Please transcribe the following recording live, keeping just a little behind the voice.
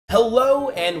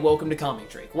Hello and welcome to Comic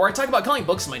Drake, where I talk about comic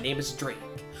books. My name is Drake.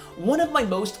 One of my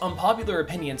most unpopular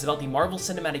opinions about the Marvel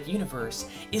Cinematic Universe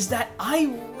is that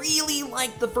I really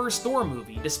liked the first Thor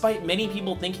movie, despite many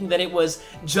people thinking that it was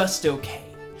just okay.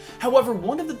 However,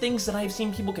 one of the things that I've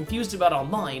seen people confused about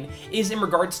online is in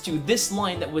regards to this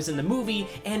line that was in the movie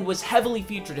and was heavily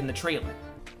featured in the trailer.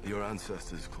 Your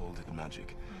ancestors called it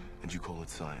magic, and you call it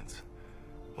science.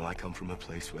 Well, I come from a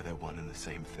place where they're one and the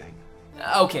same thing.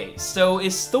 Okay, so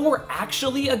is Thor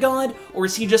actually a god, or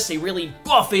is he just a really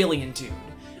buff alien dude?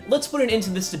 Let's put an end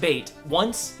to this debate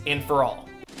once and for all.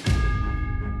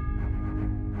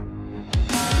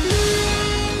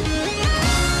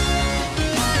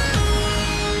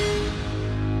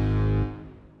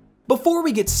 Before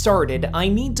we get started, I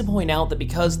need to point out that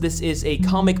because this is a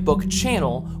comic book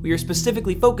channel, we are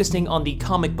specifically focusing on the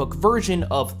comic book version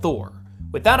of Thor.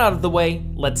 With that out of the way,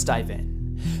 let's dive in.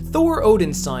 Thor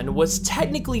Odin's son was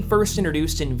technically first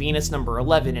introduced in Venus number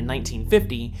 11 in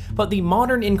 1950, but the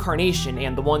modern incarnation,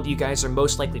 and the one that you guys are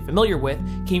most likely familiar with,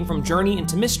 came from Journey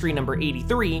into Mystery number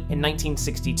 83 in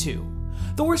 1962.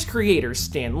 Thor's creator,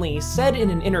 Stan Lee, said in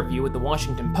an interview with the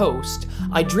Washington Post,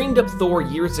 "I dreamed up Thor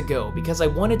years ago because I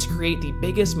wanted to create the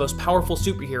biggest, most powerful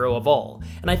superhero of all,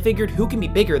 and I figured who can be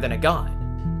bigger than a god?"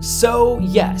 So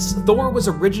yes, Thor was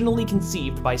originally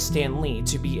conceived by Stan Lee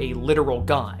to be a literal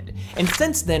god, and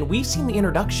since then we've seen the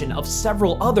introduction of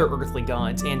several other earthly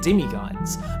gods and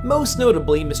demigods, most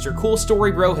notably Mr. Cool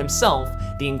Story Bro himself,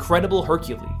 the incredible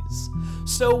Hercules.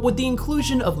 So with the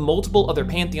inclusion of multiple other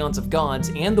pantheons of gods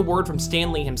and the word from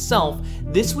Stan Lee himself,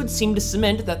 this would seem to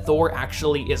cement that Thor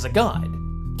actually is a god.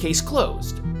 Case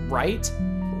closed, right?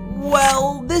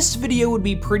 Well, this video would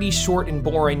be pretty short and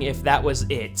boring if that was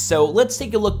it, so let's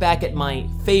take a look back at my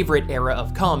favorite era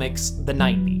of comics, the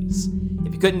 90s.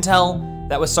 If you couldn't tell,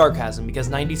 that was sarcasm, because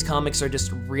 90s comics are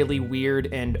just really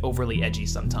weird and overly edgy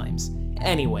sometimes.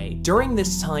 Anyway, during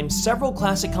this time, several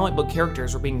classic comic book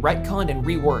characters were being retconned and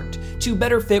reworked to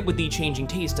better fit with the changing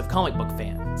taste of comic book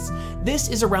fans. This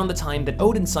is around the time that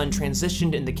Odin's son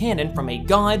transitioned in the canon from a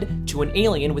god to an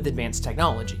alien with advanced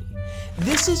technology.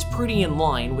 This is pretty in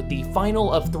line with the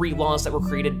final of 3 laws that were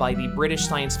created by the British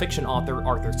science fiction author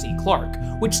Arthur C. Clarke,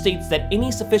 which states that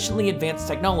any sufficiently advanced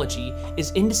technology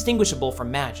is indistinguishable from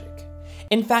magic.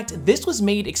 In fact, this was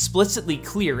made explicitly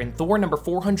clear in Thor number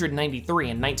 493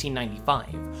 in 1995,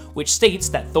 which states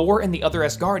that Thor and the other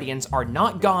Asgardians are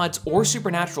not gods or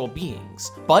supernatural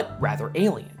beings, but rather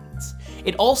aliens.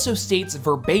 It also states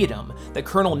verbatim that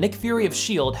Colonel Nick Fury of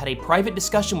S.H.I.E.L.D. had a private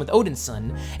discussion with Odin's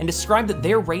son and described that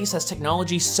their race has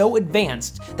technology so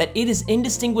advanced that it is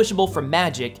indistinguishable from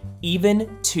magic, even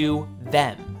to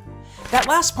them. That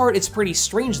last part is pretty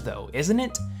strange though, isn't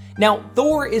it? Now,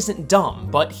 Thor isn't dumb,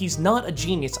 but he's not a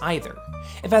genius either.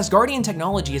 If Asgardian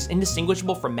technology is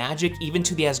indistinguishable from magic even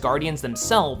to the Asgardians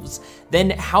themselves, then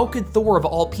how could Thor of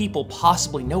all people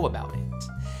possibly know about it?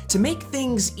 To make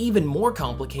things even more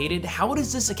complicated, how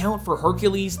does this account for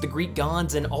Hercules, the Greek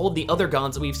gods, and all of the other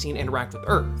gods that we've seen interact with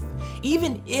Earth?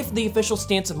 Even if the official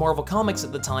stance of Marvel Comics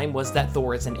at the time was that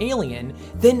Thor is an alien,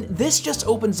 then this just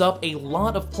opens up a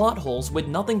lot of plot holes with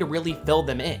nothing to really fill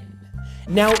them in.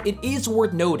 Now, it is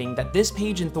worth noting that this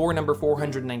page in Thor number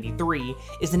 493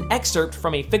 is an excerpt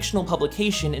from a fictional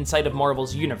publication inside of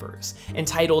Marvel's universe,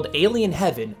 entitled Alien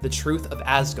Heaven: The Truth of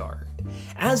Asgard.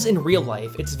 As in real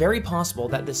life, it's very possible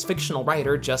that this fictional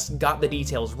writer just got the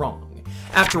details wrong.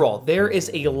 After all, there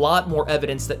is a lot more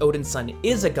evidence that Odin's son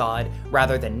is a god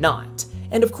rather than not.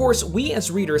 And of course, we as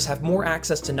readers have more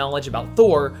access to knowledge about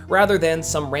Thor rather than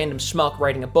some random schmuck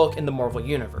writing a book in the Marvel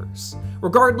Universe.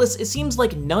 Regardless, it seems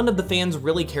like none of the fans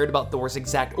really cared about Thor's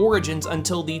exact origins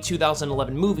until the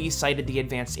 2011 movie cited the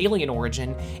advanced alien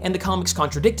origin, and the comics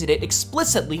contradicted it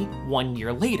explicitly 1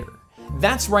 year later.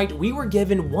 That's right, we were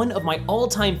given one of my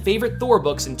all-time favorite Thor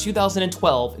books in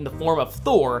 2012 in the form of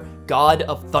Thor, God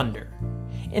of Thunder.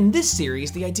 In this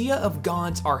series, the idea of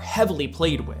gods are heavily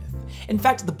played with. In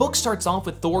fact, the book starts off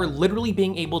with Thor literally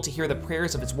being able to hear the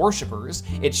prayers of his worshippers,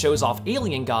 it shows off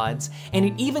alien gods, and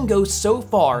it even goes so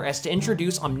far as to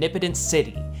introduce Omnipotent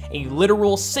City, a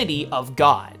literal city of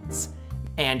gods.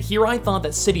 And here I thought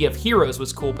that City of Heroes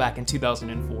was cool back in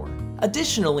 2004.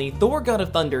 Additionally, Thor God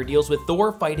of Thunder deals with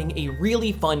Thor fighting a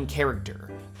really fun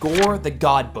character, Gorr the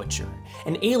God Butcher,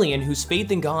 an alien whose faith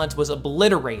in gods was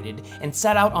obliterated and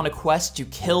set out on a quest to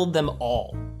kill them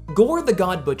all. Gorr the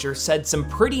God Butcher said some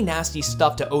pretty nasty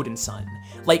stuff to Odin's son,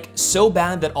 like so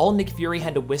bad that all Nick Fury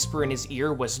had to whisper in his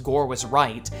ear was Gorr was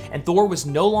right, and Thor was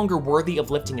no longer worthy of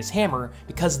lifting his hammer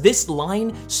because this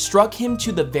line struck him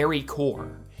to the very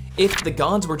core. If the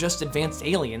gods were just advanced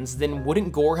aliens, then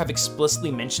wouldn't Gorr have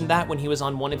explicitly mentioned that when he was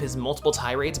on one of his multiple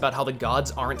tirades about how the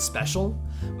gods aren't special?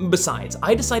 Besides,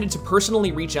 I decided to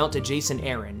personally reach out to Jason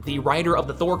Aaron, the writer of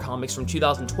the Thor comics from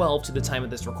 2012 to the time of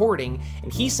this recording,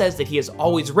 and he says that he has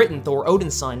always written Thor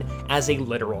Odin's son as a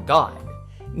literal god.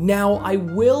 Now, I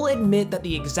will admit that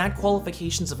the exact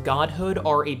qualifications of godhood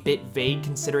are a bit vague,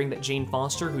 considering that Jane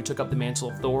Foster, who took up the mantle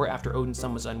of Thor after Odin's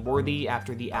son was unworthy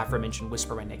after the aforementioned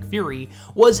whisper by Nick Fury,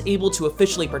 was able to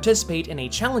officially participate in a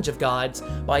challenge of gods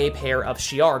by a pair of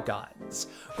Shi'ar gods.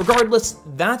 Regardless,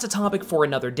 that's a topic for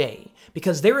another day,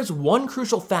 because there is one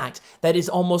crucial fact that is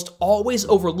almost always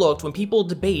overlooked when people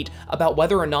debate about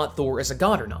whether or not Thor is a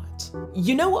god or not.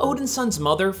 You know Odin's son's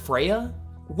mother, Freya?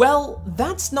 Well,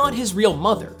 that's not his real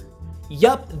mother.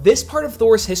 Yup, this part of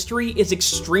Thor's history is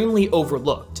extremely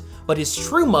overlooked, but his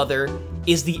true mother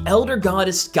is the elder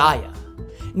goddess Gaia.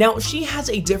 Now, she has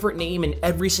a different name in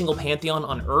every single pantheon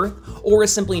on Earth, or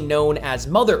is simply known as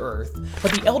Mother Earth,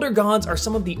 but the Elder Gods are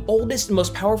some of the oldest and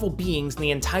most powerful beings in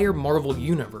the entire Marvel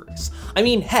universe. I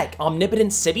mean, heck,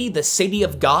 Omnipotent City, the City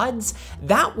of Gods,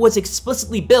 that was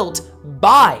explicitly built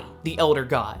by the Elder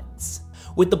Gods.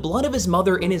 With the blood of his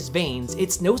mother in his veins,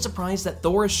 it's no surprise that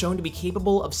Thor is shown to be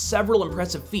capable of several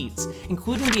impressive feats,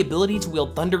 including the ability to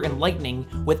wield thunder and lightning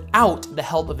without the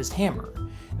help of his hammer.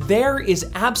 There is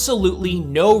absolutely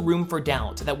no room for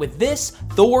doubt that with this,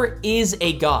 Thor is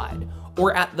a god,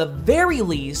 or at the very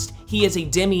least, he is a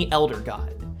demi-elder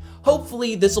god.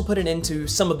 Hopefully, this will put an end to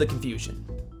some of the confusion.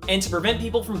 And to prevent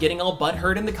people from getting all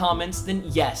butthurt in the comments, then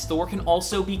yes, Thor can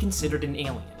also be considered an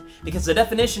alien, because the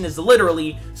definition is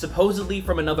literally supposedly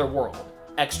from another world,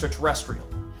 extraterrestrial.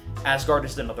 Asgard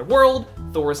is another world,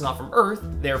 Thor is not from Earth,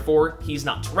 therefore he's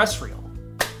not terrestrial.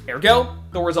 Ergo,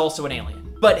 Thor is also an alien.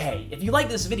 But hey, if you like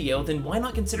this video, then why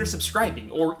not consider subscribing,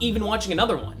 or even watching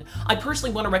another one? I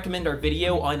personally want to recommend our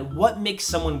video on what makes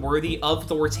someone worthy of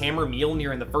Thor's hammer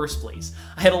Mjolnir in the first place.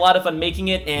 I had a lot of fun making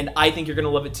it, and I think you're gonna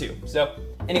love it too. So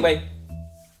anyway,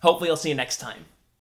 hopefully I'll see you next time.